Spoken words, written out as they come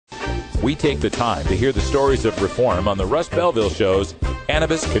we take the time to hear the stories of reform on the Russ Belville Show's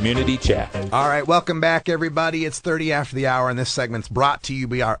Cannabis Community Chat. All right, welcome back, everybody. It's 30 after the hour, and this segment's brought to you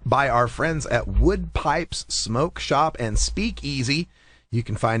by our friends at Wood Pipes Smoke Shop and Speakeasy. You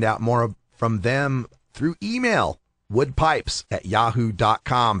can find out more from them through email,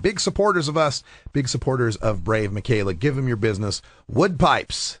 woodpipes@yahoo.com. Big supporters of us, big supporters of Brave Michaela. Give them your business. Wood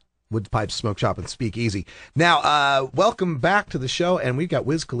Pipes Smoke Shop and Speakeasy. Now, welcome back to the show, and we've got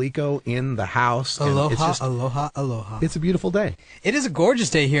Wiz Kaliko in the house. Aloha, aloha, aloha. It's a beautiful day. It is a gorgeous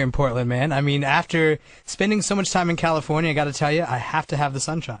day here in Portland, man. I mean, after spending so much time in California, I got to tell you, I have to have the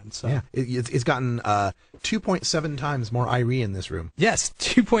sunshine. So. Yeah, it's gotten 2.7 times more Irie in this room. Yes,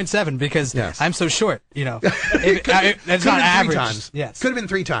 2.7 because I'm so short, you know. It's not average. 3 times. Yes. Could have been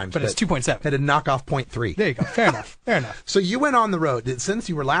 3 times. But it's 2.7. Had to knock off 0.3. There you go. Fair enough. Fair enough. So you went on the road since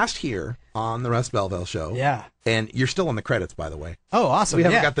you were last here on the Russ Belville Show. Yeah. And you're still on the credits, by the way. Oh, awesome. We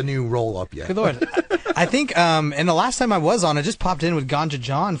haven't got the new roll up yet. Good Lord. I think, and the last time I was on, I just popped in with Ganja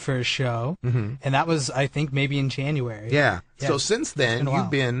John for a show. Mm-hmm. And that was, I think, maybe in January. Yeah. So since then, you've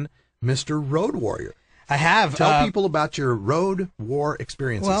been Mr. Road Warrior. I have. Tell people about your road war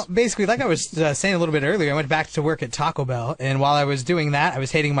experiences. Well, basically, like I was saying a little bit earlier, I went back to work at Taco Bell, and while I was doing that, I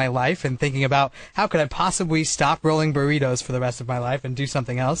was hating my life and thinking about how could I possibly stop rolling burritos for the rest of my life and do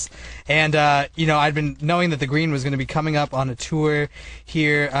something else. And, you know, I'd been knowing that the Green was going to be coming up on a tour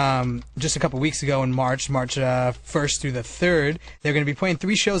here just a couple weeks ago in March 1st through the 3rd. They're going to be playing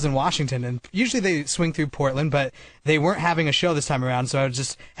 3 shows in Washington, and usually they swing through Portland, but they weren't having a show this time around, so I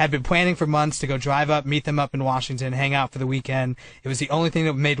had been planning for months to go drive up, meet them up in Washington, hang out for the weekend. It was the only thing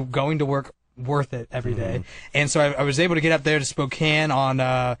that made going to work worth it every day. And so I was able to get up there to Spokane on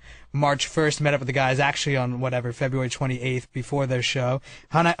March 1st, met up with the guys actually on February 28th before their show.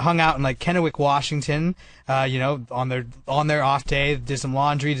 Hung out in like Kennewick, Washington, you know, on their off day, did some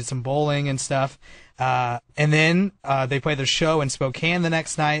laundry, did some bowling and stuff. And then they played their show in Spokane the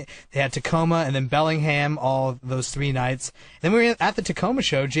next night. They had Tacoma and then Bellingham all those 3 nights. And then we were at the Tacoma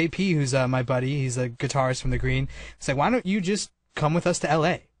show. JP, who's my buddy, he's a guitarist from the Green, was like, why don't you just come with us to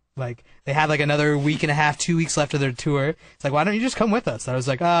L.A.? Like, they had like another week and a half, 2 weeks left of their tour. It's like, why don't you just come with us? I was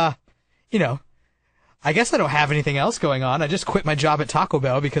like, you know, I guess I don't have anything else going on. I just quit my job at Taco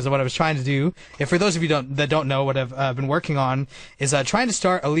Bell because of what I was trying to do. And for those of you that don't know, what I've been working on is trying to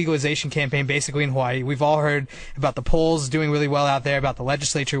start a legalization campaign basically in Hawaii. We've all heard about the polls doing really well out there, about the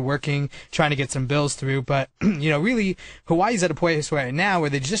legislature working, trying to get some bills through. But, you know, really, Hawaii's at a place right now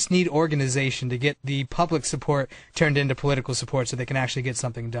where they just need organization to get the public support turned into political support so they can actually get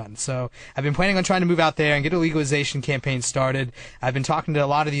something done. So I've been planning on trying to move out there and get a legalization campaign started. I've been talking to a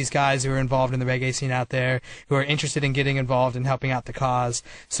lot of these guys who are involved in the reggae scene out there who are interested in getting involved and helping out the cause.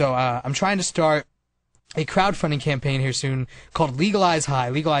 So I'm trying to start a crowdfunding campaign here soon called Legalize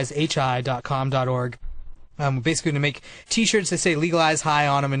High, legalizehi.com.org. Basically to make T-shirts that say "Legalize High"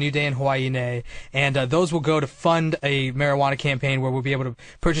 on them, "A New Day in Hawaii," and those will go to fund a marijuana campaign where we'll be able to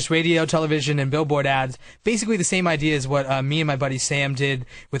purchase radio, television, and billboard ads. Basically, the same idea as what me and my buddy Sam did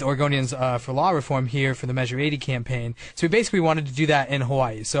with Oregonians for Law Reform here for the Measure 80 campaign. So we basically wanted to do that in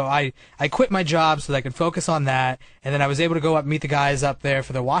Hawaii. So I quit my job so that I could focus on that, and then I was able to go up meet the guys up there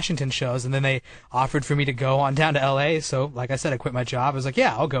for the Washington shows, and then they offered for me to go on down to L.A. So, like I said, I quit my job. I was like,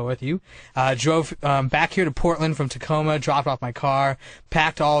 yeah, I'll go with you. Drove back here to Portland from Tacoma, dropped off my car,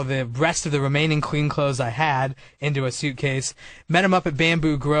 packed all of the rest of the remaining clean clothes I had into a suitcase, met him up at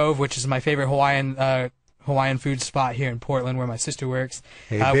Bamboo Grove, which is my favorite Hawaiian food spot here in Portland where my sister works.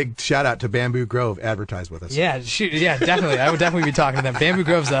 Hey, big shout out to Bamboo Grove. Advertise with us. Yeah, yeah, definitely. I would definitely be talking to them. Bamboo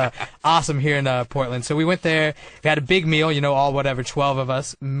Grove's awesome here in Portland. So we went there. We had a big meal, you know, all 12 of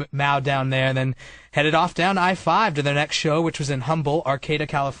us mowed down there, and then headed off down I-5 to their next show, which was in Humboldt, Arcata,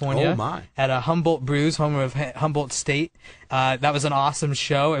 California. Oh, my. At Humboldt Brews, home of Humboldt State. That was an awesome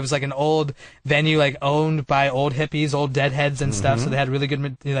show. It was like an old venue, like owned by old hippies, old deadheads and stuff. So they had really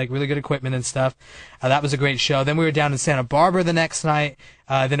good equipment and stuff. That was a great show. Then we were down in Santa Barbara the next night.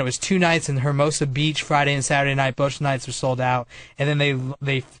 Then it was 2 nights in Hermosa Beach, Friday and Saturday night. Both nights were sold out. And then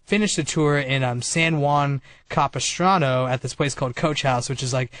they finished the tour in San Juan Capistrano at this place called Coach House, which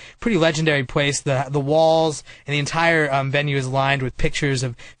is like a pretty legendary place. The walls and the entire venue is lined with pictures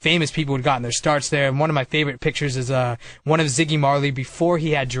of famous people who had gotten their starts there. And one of my favorite pictures is one of Ziggy Marley before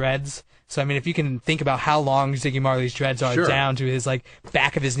he had dreads. So, I mean, if you can think about how long Ziggy Marley's dreads are down to his, like,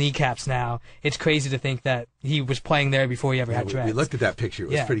 back of his kneecaps now, it's crazy to think that he was playing there before he ever had dreads. We looked at that picture. It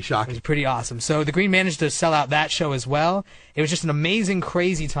was pretty shocking. It was pretty awesome. So the Green managed to sell out that show as well. It was just an amazing,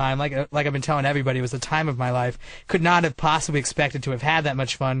 crazy time. Like I've been telling everybody, it was the time of my life. Could not have possibly expected to have had that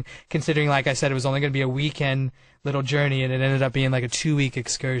much fun, considering, like I said, it was only going to be a weekend little journey, and it ended up being like a 2-week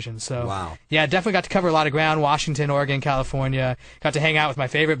excursion. So wow. Yeah, definitely got to cover a lot of ground. Washington, Oregon, California. Got to hang out with my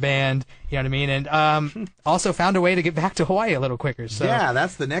favorite band. You know what I mean? And also found a way to get back to Hawaii a little quicker. So yeah,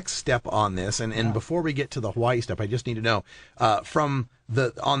 that's the next step on this. And before we get to the Hawaii step, I just need to know from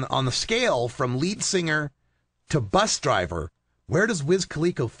on the scale from lead singer to bus driver, where does Wiz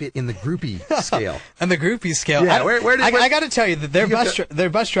Kaliko fit in the groupie scale? And the groupie scale, yeah. I got to tell you that their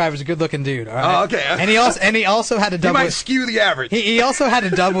bus driver's a good-looking dude. All right? Oh, okay. And he also had to double. He might skew the average. He also had to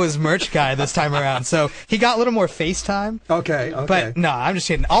double his merch guy this time around, so he got a little more FaceTime. Okay. But no, I'm just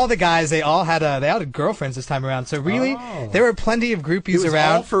kidding. All the guys, they all had girlfriends this time around. So really, there were plenty of groupies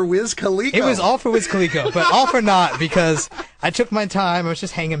around. All for Wiz Kaliko. It was all for Wiz Kaliko, but all for naught, because I took my time. I was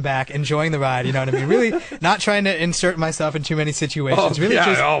just hanging back, enjoying the ride. You know what I mean? Really not trying to insert myself in too many situations. Really.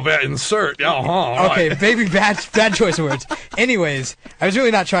 Insert. Okay, baby, bad choice of words. Anyways, I was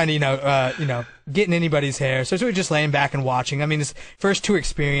really not trying to, get in anybody's hair. So I was really just laying back and watching. I mean, this first tour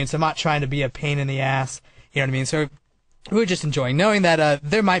experience, I'm not trying to be a pain in the ass. You know what I mean? So we were just enjoying, knowing that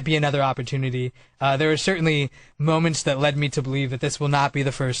there might be another opportunity. There were certainly moments that led me to believe that this will not be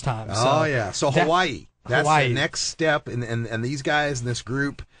the first time. So Hawaii. That's Hawaii. the next step, and these guys in this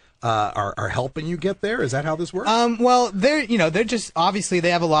group are helping you get there. Is that how this works? Well, they're just, obviously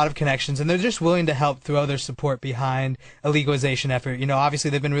they have a lot of connections, and they're just willing to help throw their support behind a legalization effort. Obviously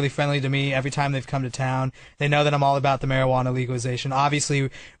they've been really friendly to me every time they've come to town. They know that I'm all about the marijuana legalization.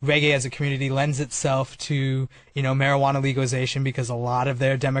 Obviously, reggae as a community lends itself to, marijuana legalization because a lot of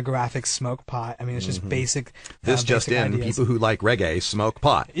their demographics smoke pot. I mean, it's just basic. This just basic in, ideas. people who like reggae smoke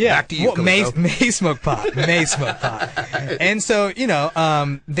pot. Yeah. Back to you, may smoke pot. May smoke pot. And so,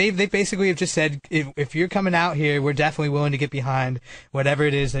 they basically have just said, if you're coming out here, we're definitely willing to get behind whatever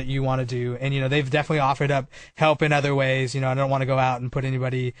it is that you want to do. And, they've definitely offered up help in other ways. I don't want to go out and put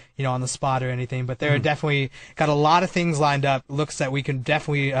anybody, on the spot or anything, but they're definitely got a lot of things lined up. Looks that we can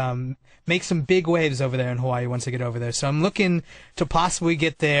definitely, make some big waves over there in Hawaii once I get over there. So I'm looking to possibly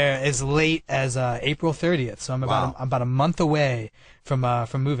get there as late as April 30th. So I'm about a month away from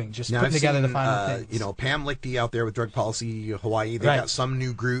moving, just putting together the final things. Pam Lichty out there with Drug Policy Hawaii. They got some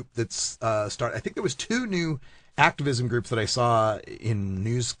new group that's started. I think there was 2 new activism groups that I saw in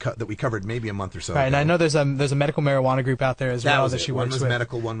news that we covered maybe a month or so ago. And I know there's a medical marijuana group out there as well that she works with. One was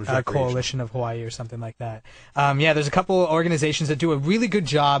medical, one was recreational. Coalition of Hawaii or something like that. There's a couple organizations that do a really good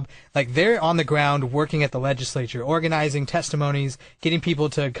job. Like, they're on the ground working at the legislature, organizing testimonies, getting people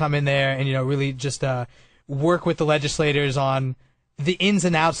to come in there and, really just work with the legislators on the ins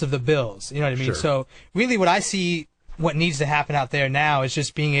and outs of the bills. You know what I mean? Sure. So really what I see what needs to happen out there now is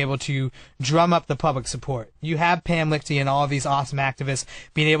just being able to drum up the public support. You have Pam Lichty and all of these awesome activists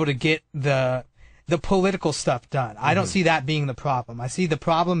being able to get the political stuff done. I don't see that being the problem. I see the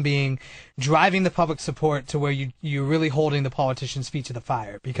problem being driving the public support to where you're really holding the politicians' feet to the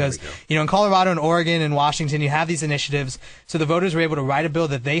fire. Because, in Colorado and Oregon and Washington, you have these initiatives, so the voters were able to write a bill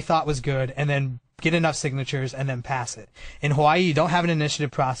that they thought was good and then get enough signatures and then pass it. In Hawaii, you don't have an initiative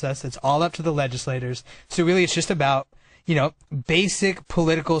process. It's all up to the legislators. So really it's just about, basic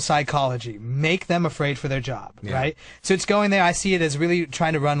political psychology. Make them afraid for their job, right? So it's going there. I see it as really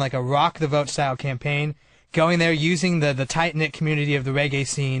trying to run like a rock the vote style campaign. Going there, using the tight-knit community of the reggae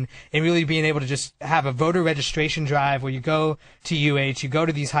scene, and really being able to just have a voter registration drive where you go to UH, you go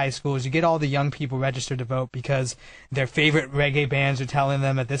to these high schools, you get all the young people registered to vote because their favorite reggae bands are telling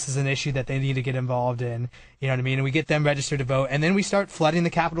them that this is an issue that they need to get involved in. You know what I mean? And we get them registered to vote, and then we start flooding the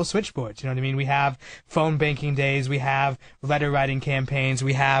Capitol switchboards. You know what I mean? We have phone banking days, we have letter writing campaigns,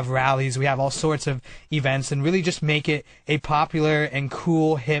 we have rallies, we have all sorts of events, and really just make it a popular and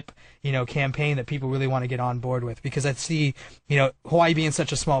cool, hip, campaign that people really want to get on board with. Because I see, Hawaii being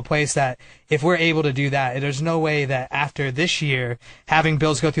such a small place that if we're able to do that, there's no way that after this year, having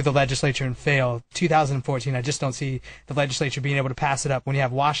bills go through the legislature and fail, 2014, I just don't see the legislature being able to pass it up when you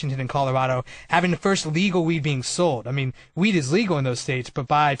have Washington and Colorado having the first legal weed being sold. I mean, weed is legal in those states, but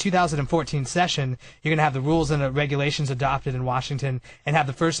by 2014 session, you're going to have the rules and the regulations adopted in Washington and have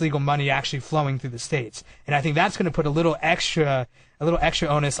the first legal money actually flowing through the states. And I think that's going to put a little extra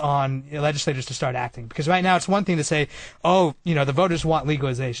onus on legislators to start acting. Because right now it's one thing to say, the voters want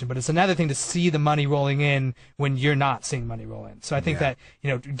legalization, but it's another thing to see the money rolling in when you're not seeing money roll in. So I think that,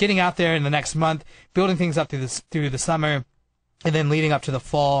 getting out there in the next month, building things up through the summer, and then leading up to the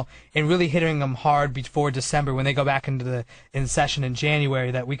fall, and really hitting them hard before December when they go back in session in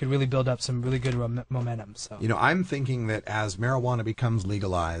January, that we could really build up some really good momentum. So, I'm thinking that as marijuana becomes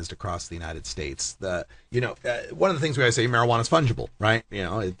legalized across the United States, one of the things we always say, marijuana is fungible, right?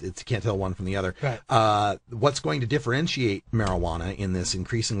 You can't tell one from the other. Right. What's going to differentiate marijuana in this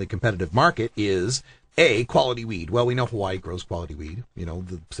increasingly competitive market is quality weed. Well, we know Hawaii grows quality weed.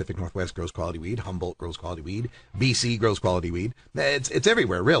 The Pacific Northwest grows quality weed. Humboldt grows quality weed. BC grows quality weed. It's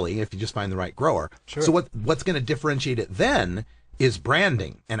everywhere, really, if you just find the right grower. Sure. So what's going to differentiate it then is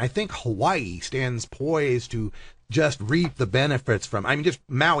branding. And I think Hawaii stands poised to just reap the benefits from, just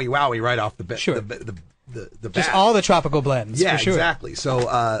Maui Wowie right off the bat. Sure. The just bat. all the tropical blends. Yeah, for sure. Exactly. So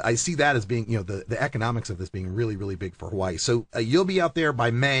I see that as being, the economics of this being really, really big for Hawaii. So you'll be out there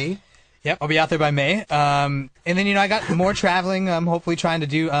by May. Yep, I'll be out there by May. And then, I got more traveling. I'm hopefully trying to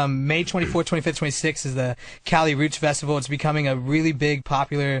do May 24th, 25th, 26th is the Cali Roots Festival. It's becoming a really big,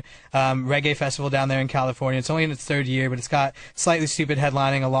 popular reggae festival down there in California. It's only in its third year, but it's got Slightly Stupid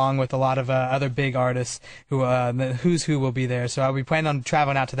headlining along with a lot of other big artists the Who's Who will be there. So I'll be planning on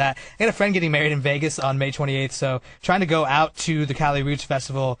traveling out to that. I got a friend getting married in Vegas on May 28th, so trying to go out to the Cali Roots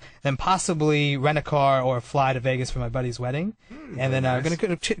Festival, then possibly rent a car or fly to Vegas for my buddy's wedding. And then I'm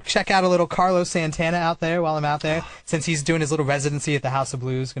going to check out a little Carlos Santana out there while I'm out there, since he's doing his little residency at the House of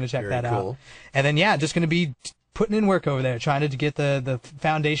Blues. Going to check that out. And then, just going to be putting in work over there, trying to get the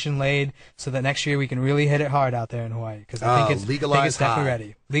foundation laid so that next year we can really hit it hard out there in Hawaii. Because I think it's definitely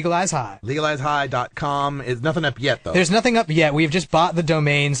ready. Legalize High. LegalizeHigh.com. Is nothing up yet, though. There's nothing up yet. We've just bought the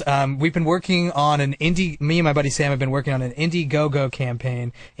domains. We've been working on me and my buddy Sam have been working on an Indiegogo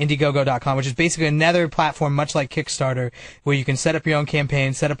campaign, Indiegogo.com, which is basically another platform much like Kickstarter, where you can set up your own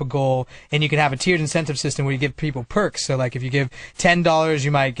campaign, set up a goal, and you can have a tiered incentive system where you give people perks. So, like, if you give $10,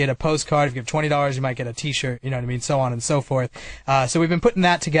 you might get a postcard. If you give $20, you might get a T-shirt. You know what I mean? So on and so forth. So we've been putting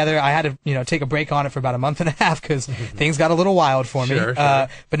that together. I had to, take a break on it for about a month and a half because things got a little wild for me. Sure.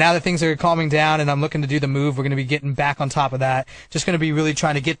 But now that things are calming down and I'm looking to do the move, we're going to be getting back on top of that. Just going to be really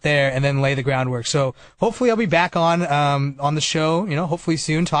trying to get there and then lay the groundwork. So hopefully I'll be back on the show, hopefully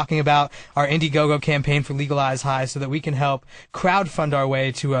soon, talking about our Indiegogo campaign for Legalize High so that we can help crowdfund our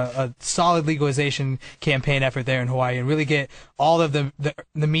way to a solid legalization campaign effort there in Hawaii and really get all of the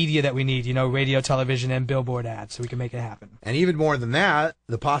media that we need, radio, television, and billboard ads so we can make it happen. And even more than that,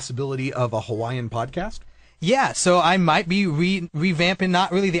 the possibility of a Hawaiian podcast? Yeah, so I might be revamping,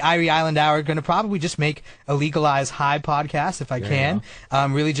 not really the Irie Island Hour, going to probably just make a Legalize High podcast if I can,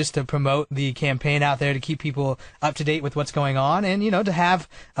 really just to promote the campaign out there, to keep people up to date with what's going on, and, to have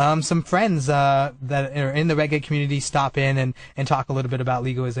some friends that are in the reggae community stop in and talk a little bit about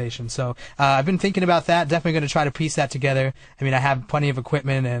legalization. So I've been thinking about that, definitely going to try to piece that together. I mean, I have plenty of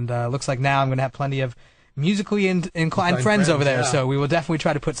equipment, and looks like now I'm going to have plenty of musically inclined friends over there, so we will definitely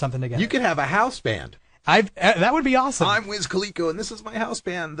try to put something together. You could have a house band. That would be awesome. I'm Wiz Kaliko, and this is my house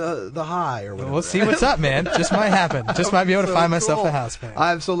band, the High, or whatever. We'll see what's up, man. Just might happen. Just might be able to find myself a house band.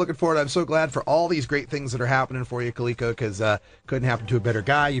 I'm so looking forward. I'm so glad for all these great things that are happening for you, Kaliko, because couldn't happen to a better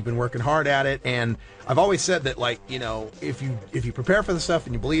guy. You've been working hard at it, and I've always said that, if you prepare for the stuff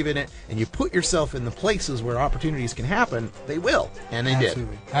and you believe in it, and you put yourself in the places where opportunities can happen, they will, and they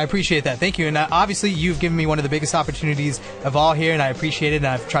Absolutely. did. I appreciate that. Thank you. And obviously, you've given me one of the biggest opportunities of all here, and I appreciate it, and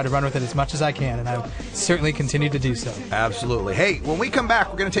I've tried to run with it as much as I can, and I certainly continue to do so. Absolutely. Hey, when we come back,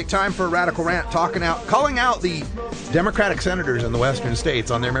 we're going to take time for a radical rant, calling out the Democratic senators in the western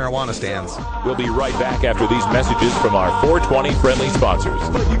states on their marijuana stands. We'll be right back after these messages from our 420 friendly sponsors.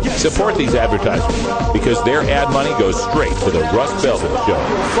 Support these advertisements because their ad money goes straight to the Russ Belville Show.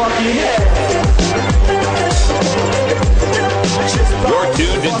 You're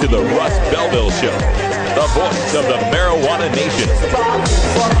tuned into the Russ Belville Show, the voice of the marijuana nation.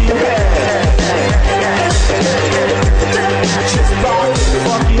 Just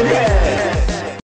fucking